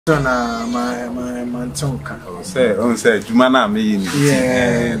Stunna, my tonka. Say, Jumana me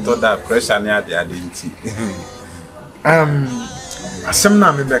to that pressure near the identity. Asem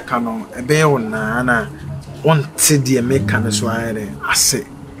na me beka no ebe wo na onte de meka no so ayere ase.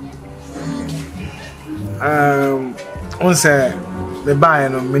 On say me buy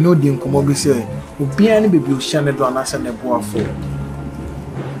no me no di nkomo bi se obi ani bebi o hia ne do anase ne boafo.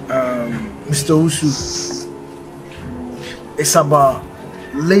 Mr. Usu, it's about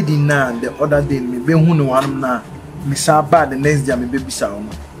lady na the other day me be hu no one na me sa bad the next day me be bisa o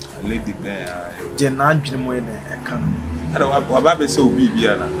Lady there. Je na adwene mo e ka no. Aba be say obi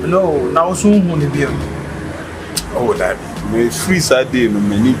bia na. No, na wo so hu ne bia. Oh that me free Saturday no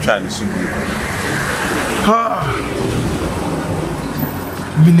me ni try so be. Ha.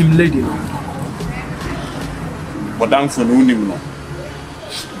 Minim lady no. Bodam for no nim no.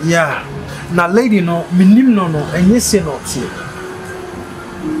 Yeah. Na lady no minim no enye se no tie.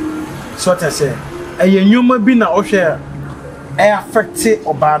 So what I say, nyoma bi na ohwe affect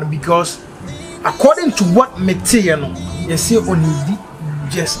oba no because according to what me tell no, you see only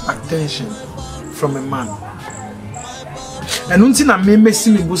just attention from a man. And until na me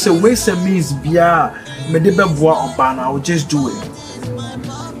see me go say we say means bia me de beboa oba na I will just do it.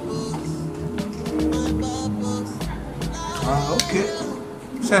 Okay.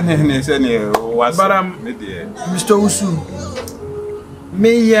 Send was but Mr. Usu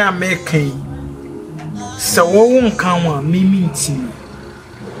me ya me kan se wo won kan wa me minti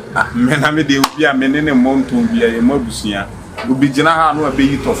me na me de obi a me ne monton bia e mabusua obi gina ha no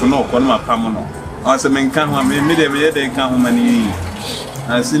abeyi tofo na okọ na mapam no on se me kan ho me de me ye de kan ho mani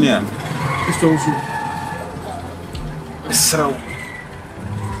asinia Mr. Usu so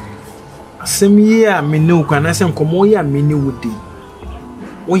asemi ya me ne ukwa na se nkomo ya me ne wudi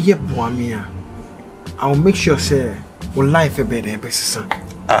wo ye boa me a I will make sure say your life a better person.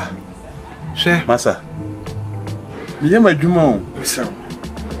 Sure. Massa. Me ma djuma o. So.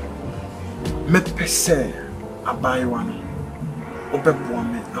 Me pese abai wano. Obeboa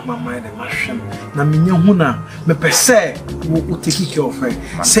me amama de mahwem. Na menye hu na me pese wo take care of her.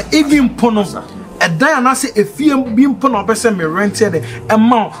 Say even pono edan na say efie bi mpono pese me rent de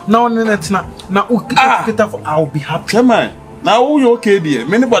emma na one netina na ukita for I will be happy. Man. Now you okay there?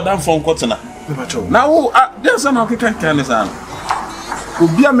 Many bodam from Kotana. Now, there's an okay can is an.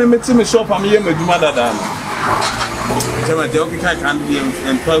 Obi a me meti me shop am ye maduma dada. Tell me the okay can be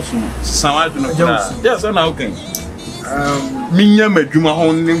in person. Someone do not. There's an okay. Me nya maduma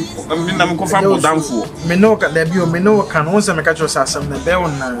ho me na me ko fa bodam fo. Me no ka da bi o me no ka no se me ka cho asem na be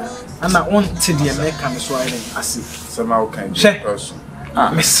won na ana on te de me ka me so ayre ase. Some okay person.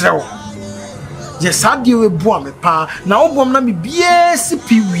 Me srew. Yes, I deal with boy me pa. Now bom na me BS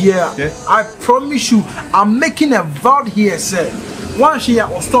PWR. I promise you, I'm making a vow here, sir. One she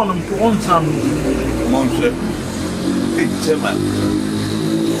was turn to on time. Monsieur. Hey, Chairman.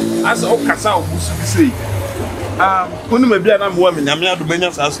 As all Kasa Obusu say. Unu me bia na me wo me nyame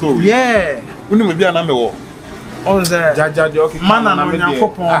adomanya sa story. Yeah. Unu me bia na me wo. On the Jaja okay. Man na me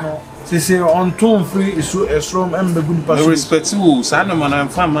nyakopon no. Say on tone free isu esrom embe good person. Respect you, sa no man am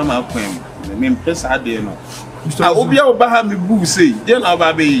fan mama akwem. Me impress ade no. Obi a oba ha me bu say, dey na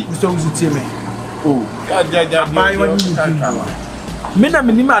oba be yi. Mr. Usu tie me. Oh, ja. Buy one me na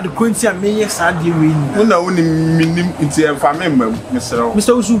me nim ade kwanti a me yes ade we ni. Una woni minim nti emfa me mam mesrew.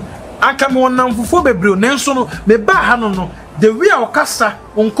 Mr. Usu, aka me wonam fofo bebre nenso no me ba ha no the way okasa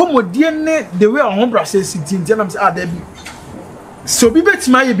onkomodie ne the way on bra say siti nti na me say da bi. So bi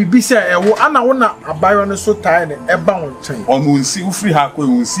betima ye bibi say ewo ana wo na abayo no so tie ne eba won chen. Omo nsi ufri ha ko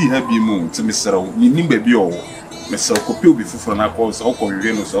nsi ha bi mu nti mesrew. Yinim ba bi owo. Mesrew ko pe obi fufuro na ko so ko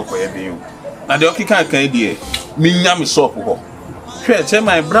hwe no so ko ye den. Na de okika kan die minya me shop ho. Hwe che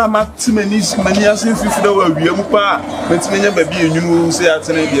my brama timani simani asin fifida wa wiam pa. Betime nya ba bi enwunu se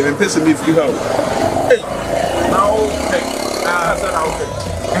atene bi me pese me firi ha. Hey. Now okay. Sana okay.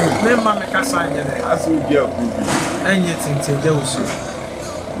 Me ma me kasa nya de. Asu bi akubi. Enye tintin je Usu.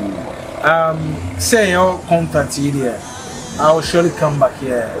 Say your contact here. I will surely come back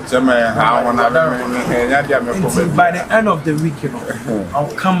here. By the end of the week, you know,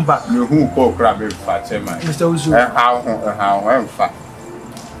 I'll come back. Mr. Usu.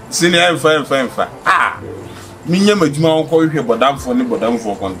 Senior fine. Minya majuma on call you, but I'm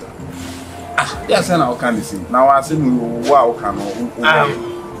for contact. Yes, and I'll can't see. Now I see wow,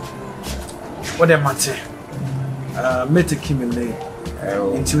 what the matter? Mete Kimile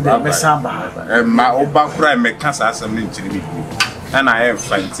into the Messamba. And my old back cry make cancer as a minute to me. And I am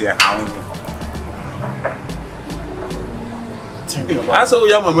fine here. I saw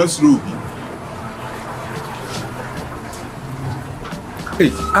Yamamas Ruby.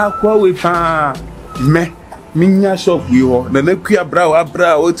 Aqua we pa me minya shop we ho na nakua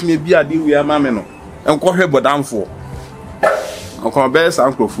abra otime bi ade we ama me no enko hwe bodamfo enko be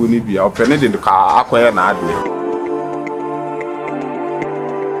san krofo ni bia opene de ka akoye na ade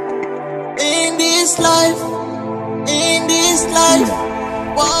in this life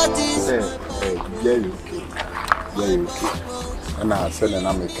what is yeah and I said an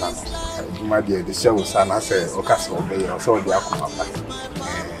American my dear the show was I said okaso obey so the akoma pa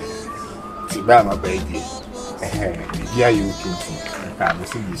Tibama baby yeah you can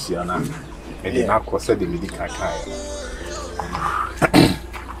see this year now and then I said the medical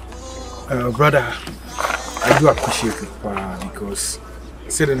brother, I do appreciate it because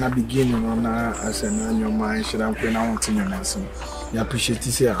said in the beginning on as an annual mind should have been out to you I appreciate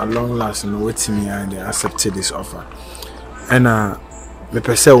this at long last and waiting me and accepted this offer. And me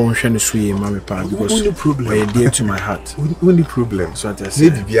person won't share the sweet mommy pa because only problem we're dear to my heart. Only problem so that I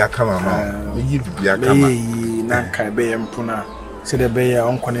said be a camera man be a camera na kai be mpuna say the be ya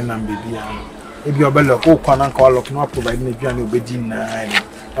onko ne nam baby am e bi obelo ko kwana nka lock no provide na bia na obedi na e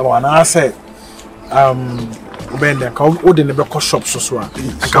wana say Bend ka o de ne be shop so I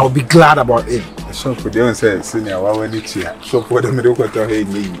will be glad about it. So for them say senior wa wani tia so for them dey kwata hey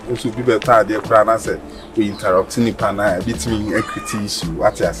ni so bi better dey kra na say we interrupt ni pa na bit me equity issue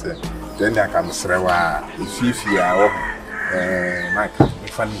what I say then I can sre wa if you are Mike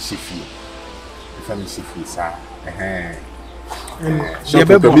funny shifi sa so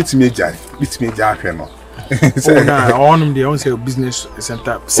bit me ja hwe no oh nah, on the say business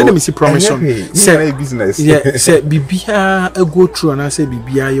center. Say them see promise on. Say business. Yeah, say bibia go through and I say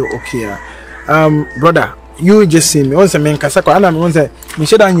bibia you okay. Brother, you just see me. Once I mean kasako, and I mean say me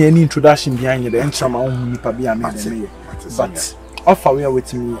should any introduction behind you. The entry my own nipa be amazing. But offer we are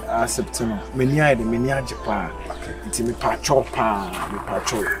with me September. Many Japan. It's me patrol.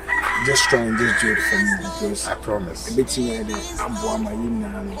 Just try and just do it for me because I promise. A bit here the amboama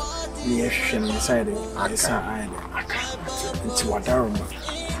yina ni ehhwe inside the aka it's wadaroma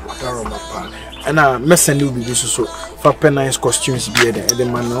pa and messend you be so for nice costumes be there the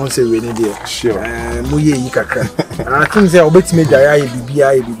man no say we need there sure mo ye yi kakra I think say obetime dwaya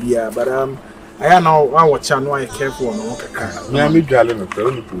bibia but I know I watch no I careful on kakra me dwale no pro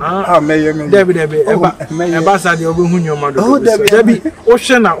ni me Debbie eba sa de obo hu nyoma do Debbie o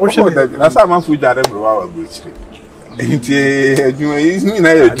hwe na na sa man fu dwale bro wa go chire enti adwuma yi na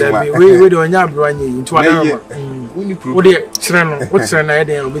ya adwuma we de onya bro anya yi nti wadama wo de chire no wo chire na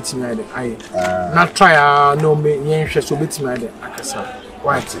eden obetime ade aye na try no me yen hwe so obetime ade akasa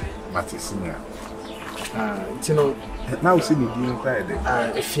what senior you know now see the deal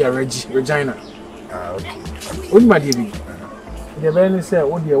inside if you are Reggie Regina okay what my dear the ben say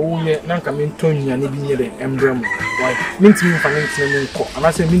wo de wo ye na nka menton nyane bi nye de embrem why mintimi fa mintimi nko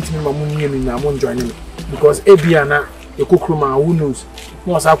ama say mintimi ma munye mi na mo join me because ebia na ekokroma who knows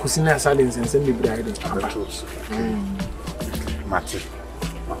no sa kusi na sa de nsensem be bra ide Mate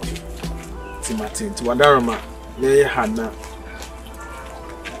ti wadaroma na ye hana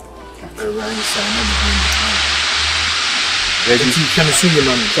right side na be Reggie can see you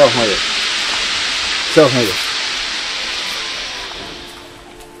man so here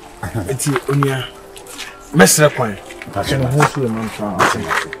eti onia mesra kwan acheno ho so man twa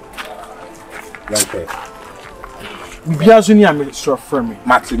okay bia so ni am so for me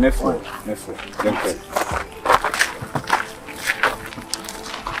Mate nefo okay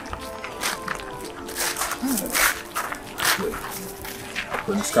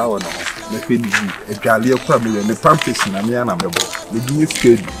when scour no me fe di edwale akwa me ne pampers na me na mebo me di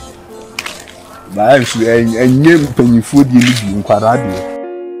skedi ba ensu enye mpanyifo di ni bi nkwara de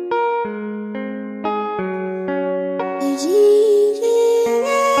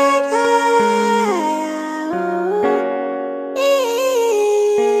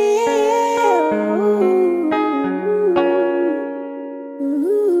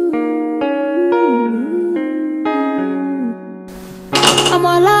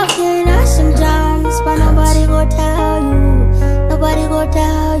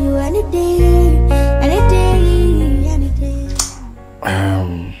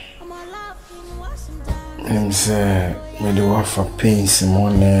me do offer pains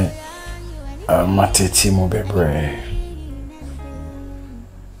money mateti mo bebre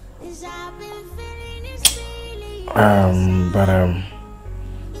but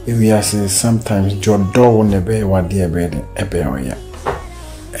if we are say sometimes jodo nebe wade ebe oya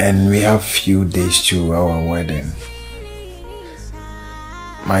and we have few days to our wedding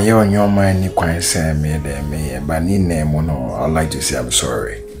my on your mind ni kwan say me there me but ni name no I'd like to say I'm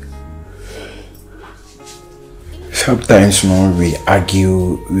sorry. Sometimes when we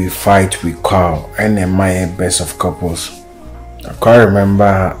argue, we fight, we quarrel, and in my best of couples. I can't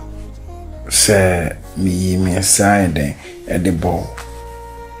remember say me side at the ball.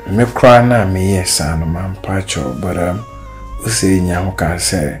 Me cry na me yes and man pacho, but we say nyamuka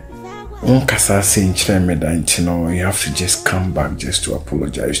say unkasa say me that you have to just come back just to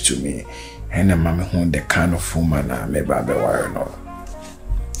apologize to me. And then mommy who the kind of woman I may baby wire no.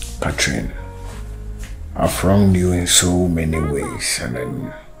 Catherine, I've wronged you in so many ways, and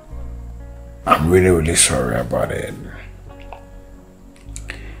then I'm really sorry about it.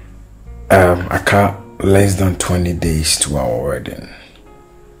 I got less than 20 days to our wedding.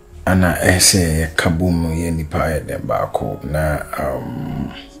 And I say kaboom yeni pa den baako na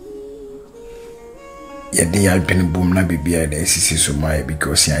yedi alpin boom na bibia de sisi so mai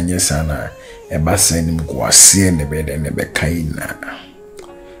because yanye sana e ba send mu kwase ne be de ne be kai na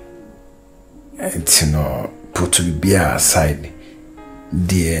it's no put bibia aside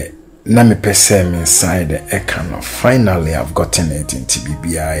the na me pese me inside e kind finally I've gotten it into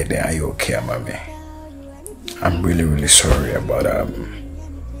bibia de are you okay mama? I'm really sorry about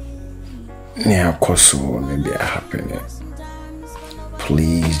near Kosovo and they are happening.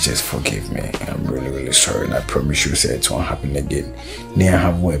 Please just forgive me. I'm really sorry, and I promise you it won't happen again. Near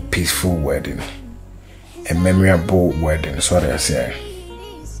have a peaceful wedding, a memorable wedding. That's what I say.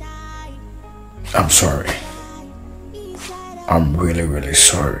 I'm sorry. I'm really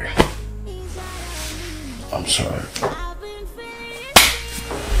sorry. I'm sorry.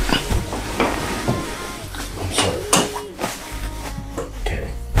 I'm sorry. Okay,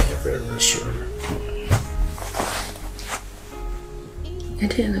 I'm very sorry. I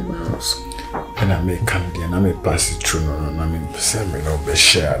didn't know about. And I may come there and I may pass it through. No, I mean, me not be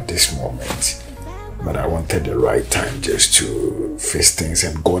share at this moment. But I wanted the right time just to face things,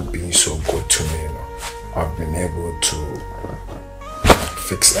 and God being so good to me, you know, I've been able to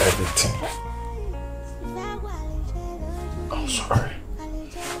fix everything. I'm sorry.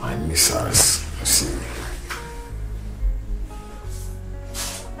 I miss us. See.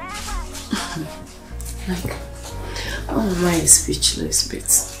 Like, oh my, speechless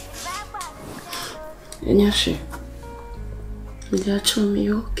bits. And Yashi, you actually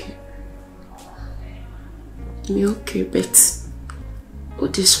me okay. Me okay, but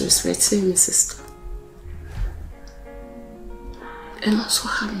with disrespect, my sister. And also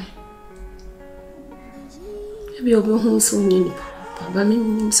have me. Maybe you'll be home so many papa, but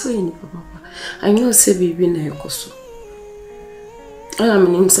me so many papa. I know say baby na ekoso. And I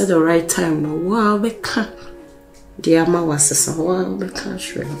mean, said the right time. No, wow, we can't. The ama was so wow, we can't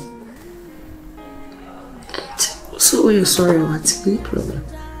sure. So you're sorry about any problem?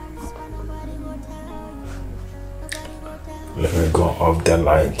 Let me go off the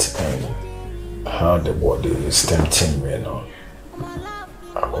light and how the body is tempting me, you know.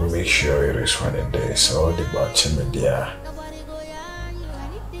 I will make sure it is what it is. All the batch media.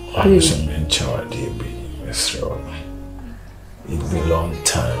 I was a mentor, DB. It's wrong. It's been a long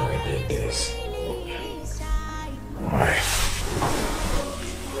time we did this. Why?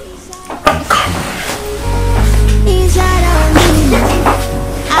 I'm coming.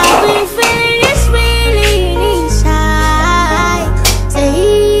 I've been feeling this feeling inside. Say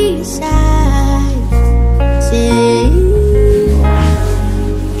inside. Say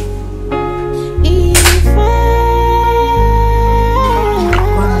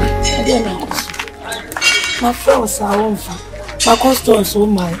my friends are on fire. My customers are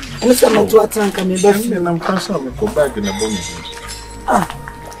mine. And it's not to attack me. I'm concerned with go back in the bonus.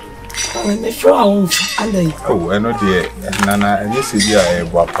 My friend are on fire. Oh, I know the Nana, and yes, you are a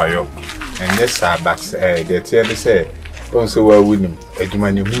wapayo. And yes, but they tell the say, don't so well with him. A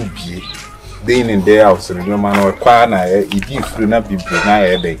man who be being in their house, and no man or quana, if you do not be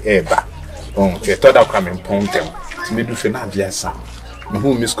denied the air. Oh, they thought I'll come and point them to me do for not yes.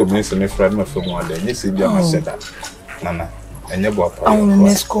 Who miscommunicates and a friend from one day. Yes, you said that. Nana, and your boy. I want to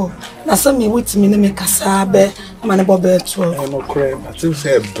miss call. Now, some me with me, make a sabe, man, about bed 12. I no crab, I still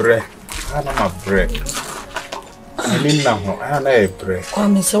say bread. I don't have bread. I mean, now, I don't have bread.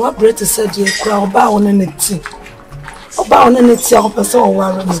 Come, so what bread is said you crowd about on anything. About on anything, I'll pass on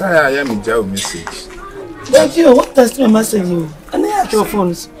one. Say, I am a jail message. Thank you. What does my message you? And they have your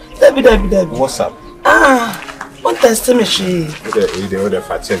phones. Debbie. What's up? What testimony she? The other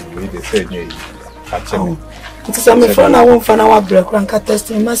fatchen, they say, fatchen. It's a me friend, I won't find our break and cat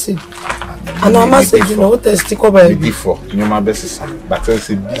testing message. And our message, you know, what testing over before. You know, my best is, but I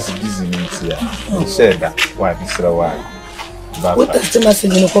say busy means here. He said that, why, Mr. Why? What testing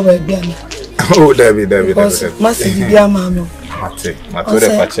message, you know, cover again? Oh, David. Message, dear mamma. Mate, Matore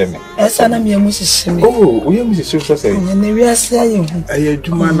Pachemi. Esana mi amusishimi. Oh, we amusishimi so say. Ne wiase ayehu.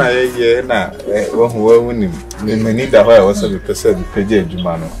 Adwuma na ye na wo ho woni. Me need that why also be person page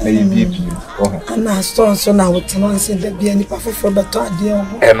adwuma no. Na ye bibi. Oh. Na store so na wotena nse da bia ni pafofo beto ade ho.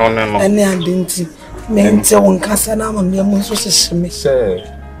 No. Ene ade nti. Me nti won kasa na ma mi amuso sishimi. Say.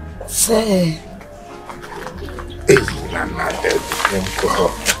 Na dead.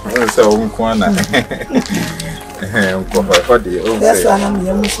 So unkwana yes ana mi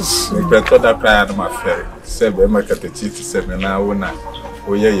amusi mi beto da prayer no afere se be makata titi se me na wona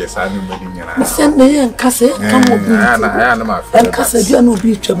oye yes anu medi nyina se ne yan kase kam obi na ma afere en kase bia no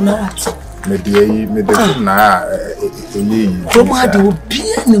obi twam na ati me de na enyi ko ma de obi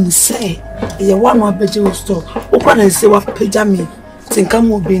anim se ye wa no abeje wo store wo kwa na se wa pagya me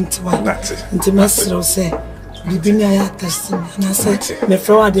tinkam obi ntiwa nti masiro se Bibini aya testing na say me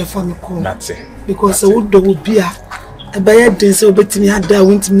fro ade for me ko because wo do wo bia e ba ya den se obetimi ada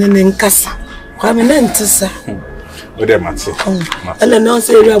wontimi ne nkasa kwa me na ntisa wo de mate ele no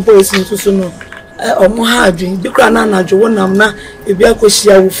say area boys ntuso no omo ha adwen bi kra na anadwo wonam na e bia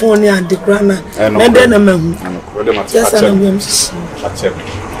kohia wo phone ade kra na na de na mahu wo de mate yes ana wiem sisi ache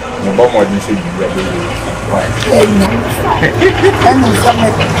mo bo mo di se bia be ana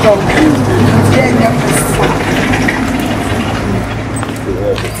sama ko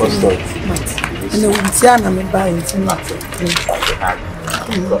and Tiana me buy it nothing.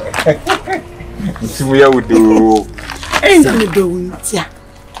 We would do. Ain't me doing tia.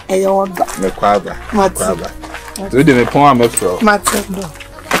 Ayo da. Me kwaba. Kwaba. Do de me pon am fro. Matendo.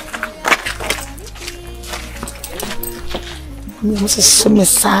 Me must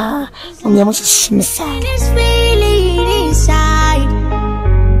smesa. Me must smesa. This feeling inside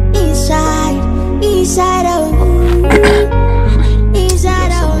of me.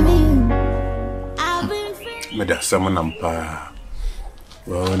 Meda sama nampa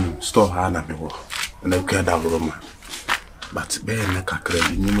won store ha na me wo na kwa da roma but be na kakra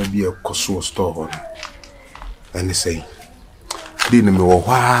bi nyima bi ekoso store ho and say di ne me wo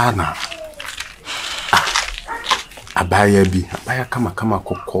hwa na abaya kama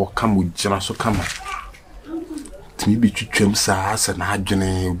kokko kama ujira so kama timi bi twetwam saa asa na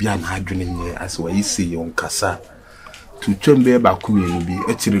adwene obi a na adwene nye asa wa yisi yon kasa twetwam be ba ku yenu bi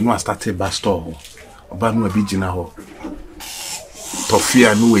akire no start ba store ho oba no abi gina ho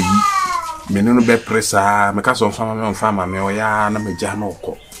tofia no yi menu no be pressa me ka so mfama me oya na meja na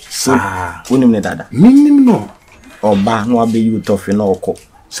okọ sa wonim ne dada minim no oba no abe yu tofi na okọ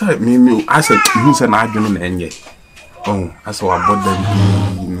sa mi asa hu se na adwene na enye asa wa boda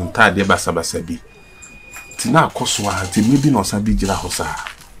bi ntade basabasa bi tina akoso a ti mi bi no sa bi gira ho sa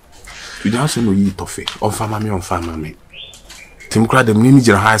tu ja so no yi tofi onfama me Tim crowd them name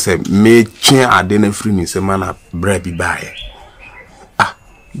jira ha say me twen ade na free me say man bra bi bae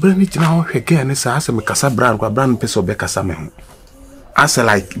bra ni jina ho hwege ne sa say me kasa brand kwa brand person be kasa me ho asa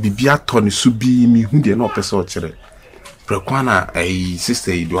like bibia to ne su bi mi hu de na person kire bra kwa na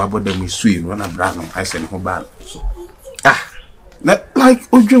sister do aboda me sui no na brand no I say ne ho ba so na like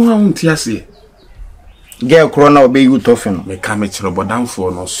odwenwa hunti ase girl corona obe you tough no me ka me kire bodamfo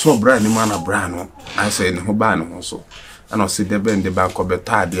no so brand ni man na brand no I say ne ho ba no so and I see the bend the back of the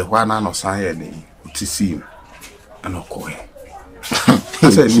tide, one and of Sayani to see him. And of course, I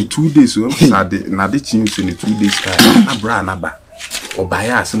said, in 2 days, not the change in 2 days. I bran about or by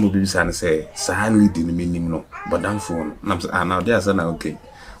us, some of these and say, Sahan didn't mean him no, but I'm phone. And now there's an okay,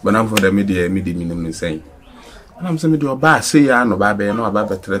 but I'm for the media minimum saying. And I'm saying, do a bar say, I know Baby, no about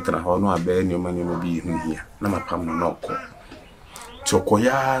the threat or no, I bear your money will be here. Nama pam no call.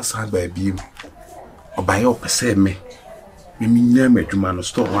 Chokoya, sad by beam or by your per se me. Me nyam adwuma no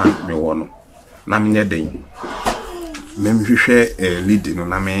store one me wo no na me nye den me hwehwe lead no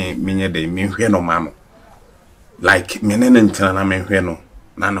na me nye den me hwe no ma no like me ne ntina na me hwe no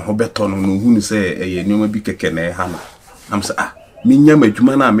na ne ho beto no no hunu se nyoma bi keke na ha na am say me nyam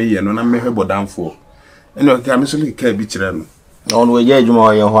adwuma na me ye no na me hwe bodamfo ene o ka me so le ka bi kire no on we ye adwuma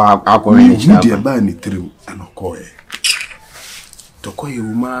o ye ho akọre ni kire dia ba ni trim anoko e to ko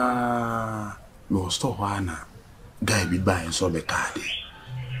yuma no store wana guy be buying so be tade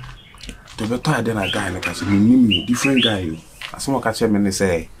to be tade na guy na kasi me different guy you as one catch me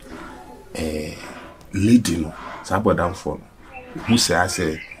say lady no sa bodam for no who say I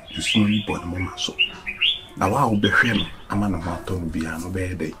say you slowly born mama so na wa wo be hwe no ama na ho ato no bia no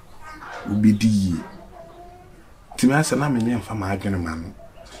be dey obi di ti me asa na me ne mfa ma adwene ma no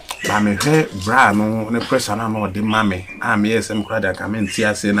ba me hwe bra no ne pressure na no de ma me am yes em krada ka me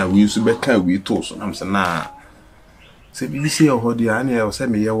ntia say na we nso be ka we to so na me say na se bibi se ho dia na e o se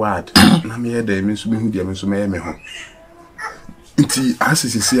me ye word na me ye da me nso be hu dia me nso me ye me ho nti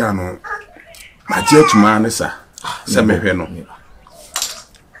asisi ano maje tuma ne sa se mehwe no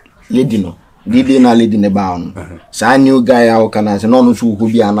lady no didi na lady ne ba no sa new guy a kana se no no so ko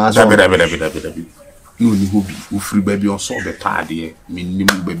bi ana so dabi no ni hobi ufiri ba bi on so be taade minnim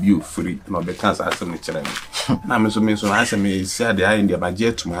ba bi ufiri no be kan sa asem kire na me so asem si ade ayi ndi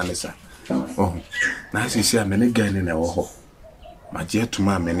maje tuma ne sa oh na asisi a me ne guy ne wo ho maje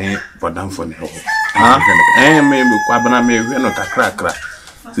tuma me ne bodamfo ne ho me kwa bana me hwe no kakra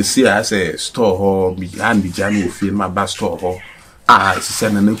to see as a store ho me and jam ofie ma ba store ho se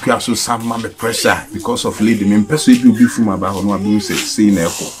na na kwa so some me pressure because of lady me person bi fu ma ba ho no abi say na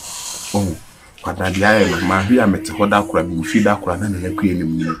ekọ oh kwada dia e no ma hwe amete ho da kura me fi da kura na na kwa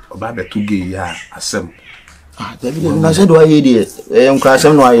enim oba be to ge ya asem David na se do aye die nkura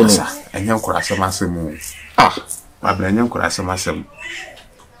asem no aye no enye nkura asem ma bla enye nkura asem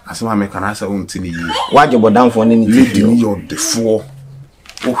asema me kana asa won tini yi waje bodamfo ne lady ni yo defo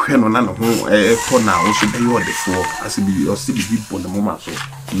o hwe no na no ho to na wo so be yo defo asibi o si bi bo ne mama so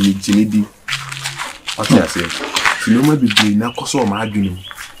ni jini di o ti ase ti no ma bi na koso ma adwunu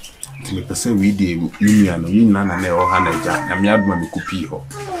ti me pese we di nua no yin na na o ha na ja na me aduma me kopi ho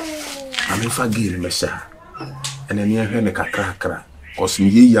ame fa gele me sha ene ni hwe ne kakra cause me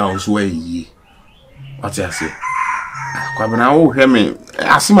ye ya o so ayi o ti ase kwa bana wo hwe me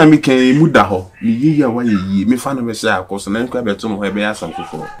asima mi kan mu da ho mi yiya wa yi mi fa no be sha akoso na nkwa beto no he be asam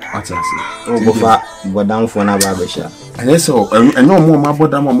foforo ati ase o go fa bodamfo na ba be sha aneso enyo mo ma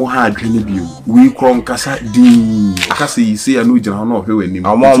bodam mo ha adwene bio wi kro nkasa din kasa yi se ya no gina no hwe wani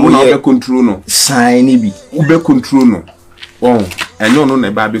mo na be control no sign ni bi u be control no oh enyo no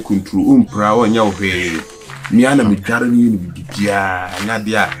na ba be control umpra o nya hwe mi ana mi tware ni bibia nya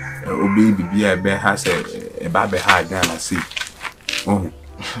dia obi bibia be ha se e ba be ha ga na si oh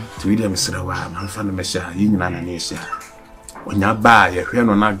to we dem sira wa man fa no mesha yi nyina na ne sha onya ba ye hwe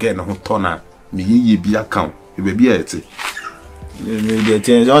no na ge no ho to na me yeye bi account e be bi ete me de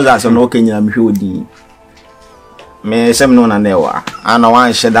ten so za so no kenyina me hwe odi me sem no na ne wa ana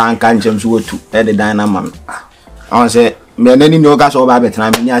wan hye dan kan chem so wotu e de dan na mam on se me nani no ga so ba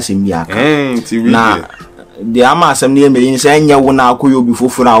betena me nya asem bi aka ti we na de ama asem ne me yin se nya wo na akoyo bi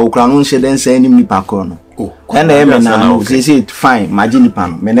foforo a wo kra no hye den se ni nipa ko no and I mean, say fine, Majini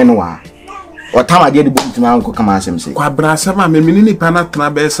Pan, Menenwa. Or time I get the book to my uncle come as him say. Quabra sama me mini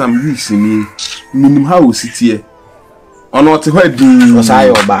panatrabe some weeks in minim house here. On what the wedding was I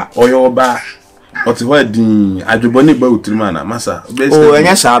or your bar or the wedding I do bonny boat to mana, massa. Oh, and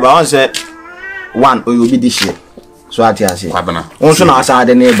yes, I said one or you'll be this year. So I tell you, also now outside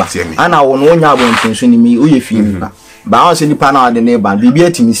the neighbor, and I won't want to send me, you feel. Bounce in the panel of the neighbor, be beer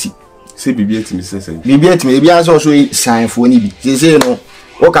to me see. Say bibi to me say bibi to me bia so sign for ni bi say no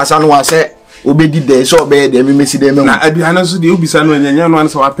o kasa no wa say obedi dey so be dey me mesi dey me na aduana so dey obisa no nyanya no an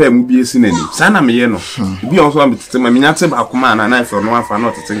so wa pa mu bi esi nani sa na me ye no bi on so am tete ma nya te ba kuma na na ife no afa no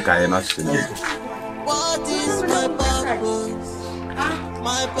tete nkae no hye ni What is my purpose?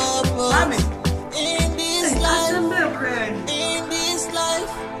 My purpose in this life. In this life.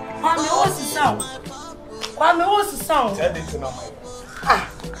 Kwame what's the sound?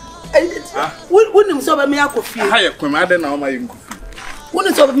 Wouldn't so me akofie. Ha ye kwema ade na o ma ye nkofi.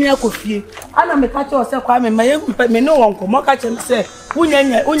 Wouldn't so me akofie. Ana me ka che o se Kwame me no won komo ka che me se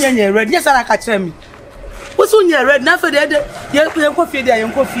unyanya red. Yes ana ka che me. Wo so unyanya red na fe de ye nkofie de ye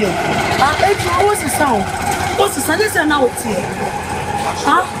nkofie. What's the sound? What's the sound? Yes na what here.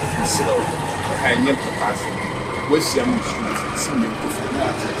 I need to pass. Where's your see me nkofie na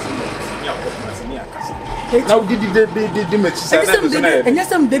ati ya ko na se ni akasa. Now did the match say that and yes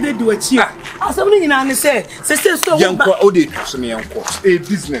some baby do a cheer. Something in an say so yanko o de so ne yanko a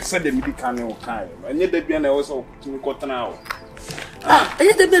business said the medical no kind and yet there be an also to me got now and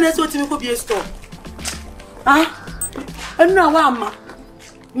yet the business what me could be a store and now ama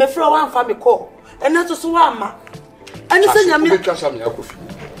me fro one family call and not so ama and say me cash am yakofi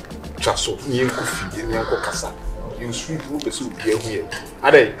chaso ni yankofi ni yanko kasa you sweet who be so be here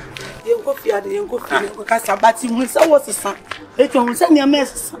ade yankofi kasa but you say what is san e to say na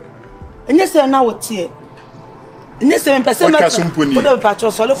mess and yes na what here and yes me person what do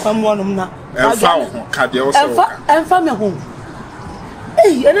patcho so le fam wonum na enfa ho ka de wo so enfa me ho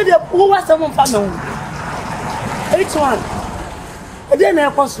eh ene de wo wa sam enfa me ho H1 e de na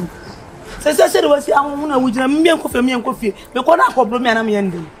ekoso se de wasi ahun na wujina me yankofi me ko na akobro me na me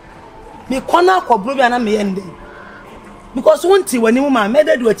yende me ko na akobro me na me yende because one thing when you ma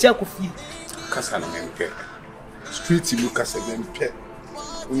made do a check of you kasa na mempe street you kasa mempe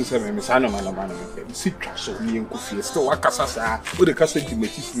unu se me sa no ma no me si twa so me enko fie still wakasa saa o de kasa di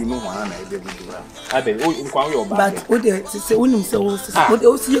mati firi no ho na e de bi ade o nkwa we oba but o de se unim se o de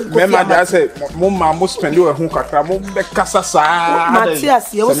o si enko me ma de say mo ma mo spend we ho kakra mo be kasa saa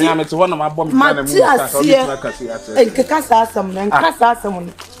Matias ye o se me amete wona ma bom na mu kasa enke kasa asam na kasa asam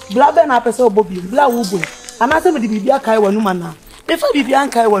no bla be na pese obobi bla wo bo ana se me di bibia kai wanu mana e fa bibia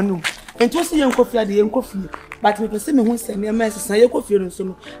kai wanu ento si enko fie de enko fie but me pese me hu se me ma sesa ye ko fie no so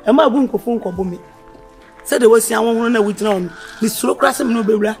no e ma bu nkofo nkobo me se de wasi awon ho na wugina on ni suro krase me no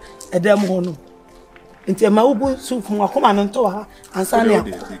bewura e dem ho no enti e ma wo bu so fu akoma no nto ha ansa ne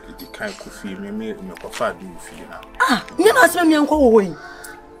di kai ko fie me ko fa du fie na me na se me enko wo yin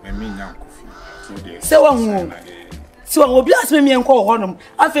me nya ko fie se wa hu se wa obi asme me enko ho no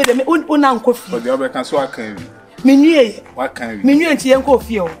afa de me una nko fie o de obeka so akan wi me nwie wa kan wi me nwie nti enko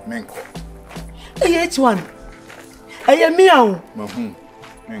fie o menko H1 eye mi an mahun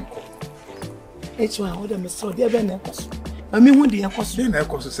menko H1 wo de me so de be na ekoso mami hu de ekoso de na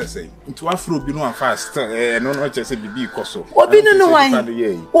ekoso sesei nti wa fro bi no an fast no no che se bibi ikoso obi no wan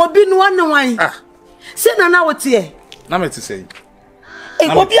obi no wan wan se na wote na me ti sei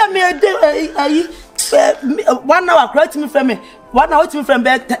obi a me de ayi 1 hour correct me from me 1 hour to from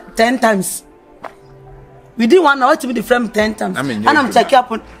 10 times within 1 hour to be the frame 10 times and I'm check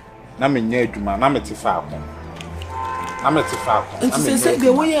up na me nya adwuma na me ti fa akon na me ti fa akon na me say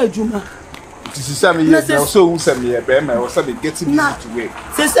the way adwuma ti sisa me ye so who say me e be ma o say be getting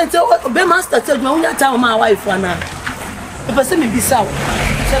busy to work say be master tell adwuma unya ta ma wife ana e person me bisa o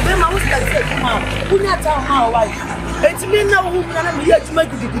say be ma who start adwuma unya ta ma wife enti me na wo na me ye adwuma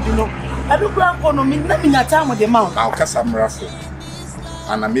gidigidi no abi kura ko no me na me nya ta mo de ma o ka samrafo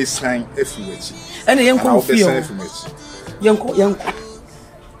ana me sign efuwachi ene yenko fio yenko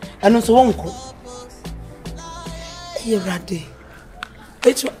ano so wonko e rade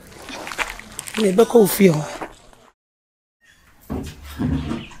etu ne be ko fio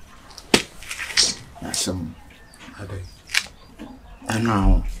asam ade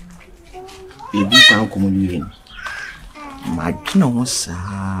ano ebi kan ko mu ma kina ho sa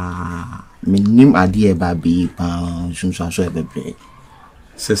minim ade e ba bi pa sunso aso e bebre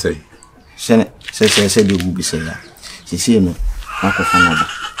sesei se de gubi se ya sisi no akofa na ba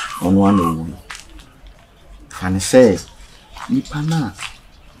ono ana wu kan se nipa na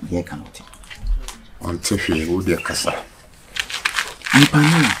ye kanoti on tefe wo de kasa nipa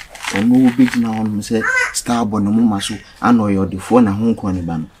na ono obegina on se star bono mu maso ano yo de fo na ho nko ne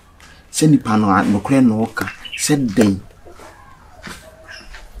ba no se nipa no nokre no ka se den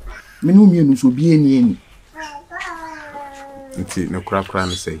minu mienu so bi eni nti no kra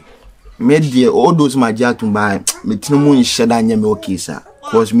no sei me die all those magia to buy me tinu nsheda nya me okay sa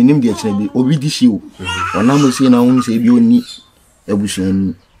cause minim die kire bi obi di shi o ona mo sei na hun sei bi oni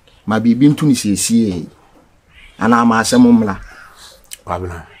ebusuani ma bibi ntu ni siesie ana ma asem mla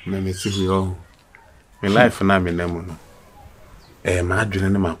babna me ti yo me life na me namu no ma adwene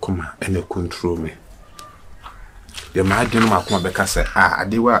ne makoma ene control me de ma adwene makoma be ka se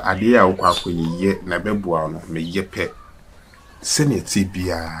ade a wo kwa akoyiye na beboa no me ye pe senate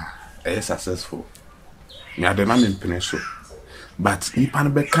bia successful me ade na me mpene so but nipa no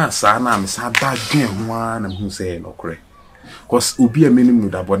be ka sa na me sa da dwen ho na hu se no kore cause obi a menim no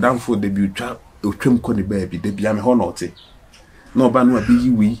da bodamfo de bi otwam ko ne ba bi de bia me ho no te no ba no abi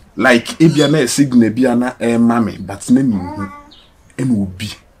yiwi like ebia na signal bia na mame but na me hu obi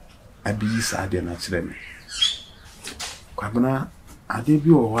abi sa de na kire me kwabna ade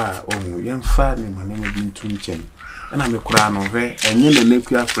bi o wa o yemfa ne manema bi ntum chen na me kura no ve enye le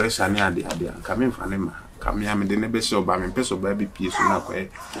lekua fresh ane ade ka me mfa ne ma ka me am de ne be so ba me peso ba bi pie so na kwa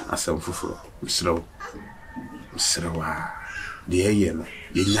asem fufuro misrewa de ye no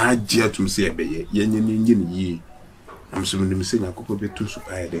ye nya agye atum se ye beye ye nye ne yi am so me se nya kokko betu so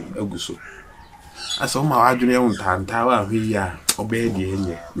pa de aguso asa ma wa adwene ye ntanta wa hwi ya obe de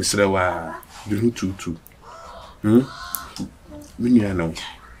ye misrewa de hututu minya no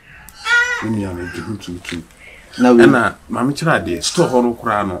de hututu na mama kira de store horo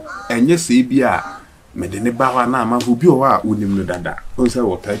kura no enye se bi a me de ne ba wa na ma hu bi o wa onim no dada on se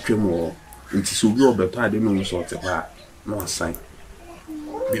wo ta twem wo nti so bi o beto ade no so te ba no assign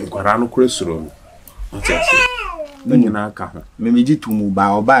bi nkwara no kura suro no ati ase nyina aka ho me meji tumu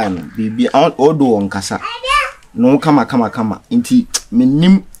ba oba no bibi odo on kasa no kama nti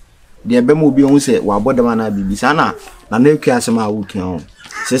menim de be mo bi on se wa bodama na bibi sana na ekwa asema wuki on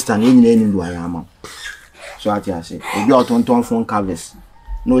sister ni nyina ni do ayama so ati ase obi otonton phone canvas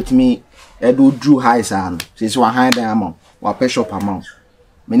note me edo drew high san say so high diamond wa pressure amount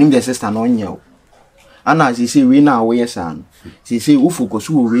menim the sister no nye o ana say we na we san say wo focus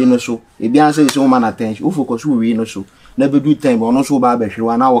wo we no so e bia say so man attention wo focus wo we no so na be do time but no so ba hwe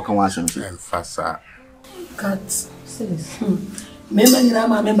wa na wo kan wa san Fasa. Cut. Me nyina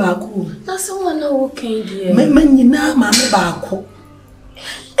ma me ba ko. Na so wana wo kan die. Me nyina ma me ba ko.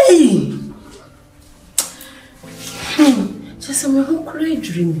 Hey. Just me who cry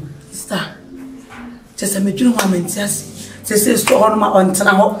dream. Sister. Just me dream wa mentias. Say store no ma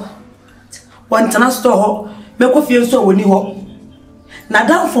ontena ho. Ontena store ho. Me ko fie so woni ho. Na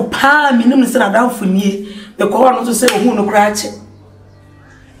down for pa me nim say na down for nie. Me ko wa no so say ohu no kra ache.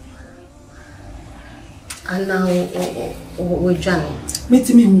 And now we Johnny.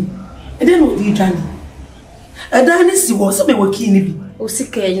 Meet me hu. E dey no di Johnny. E da ni si wo so me waki ni bi. O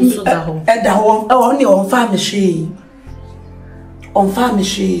sika yin so da ho. E da ho o ni on fa me hwe. On fa me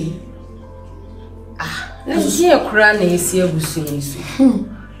hwe. Na je kura na esi abusu yin so.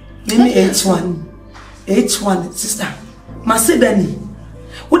 Nini H1 sister. Masedani.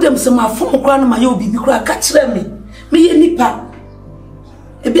 Wo dem se ma fo kura na ma ye obibi kura ka kire me. Me ye nipa.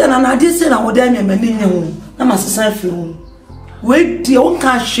 Ebi ana na ade se na wo da me mani nye ho. Na masesa fi ho. We die won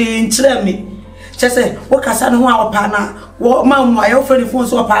ka hwe nkire me. Chese wo kasa ne ho a wo pa na wo ma mu ayo free phone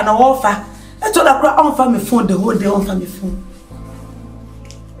so pa na wo fa. E to da kura on fa me phone the whole day on fa me phone.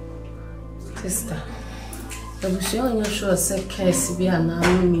 Sister. Because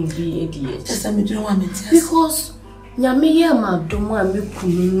nyame ye ma domo a me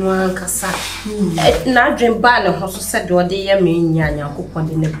kunu no ankasa na dwen ba ne ho so se de ode ye me nya Nyankopon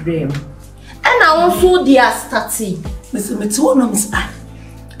de ne brem e na won so dia starti meti wono msa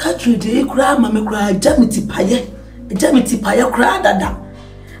ka trade kura ma me kura jamiti paye kura dada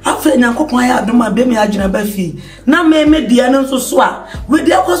afa Nyankopon ya domo be me agina ba fi na me dia no so so a we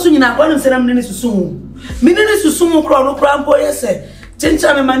dia kwaso nyina kwa no se na me ne susu hu me ne susu mu kura no kura mpo ye se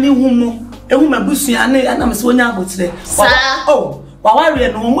chencha me mani hu mu ehu mabusuan ne ana me se wonya abotire oh wa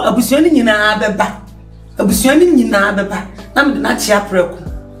ware no mu abusuan nyina beba na me na chia preko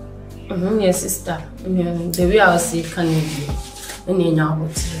yes sister the way I say can you any nya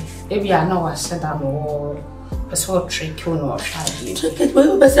abotire e bia na wa sheda no so trick no try trick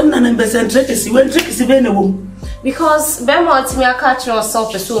we be sem na be sem trick si be na wo because be mo timi aka try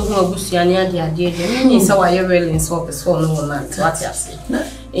yourself so hu abusuan ne ade me ni say wa ye really so no na what you say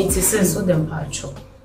it is so them patcho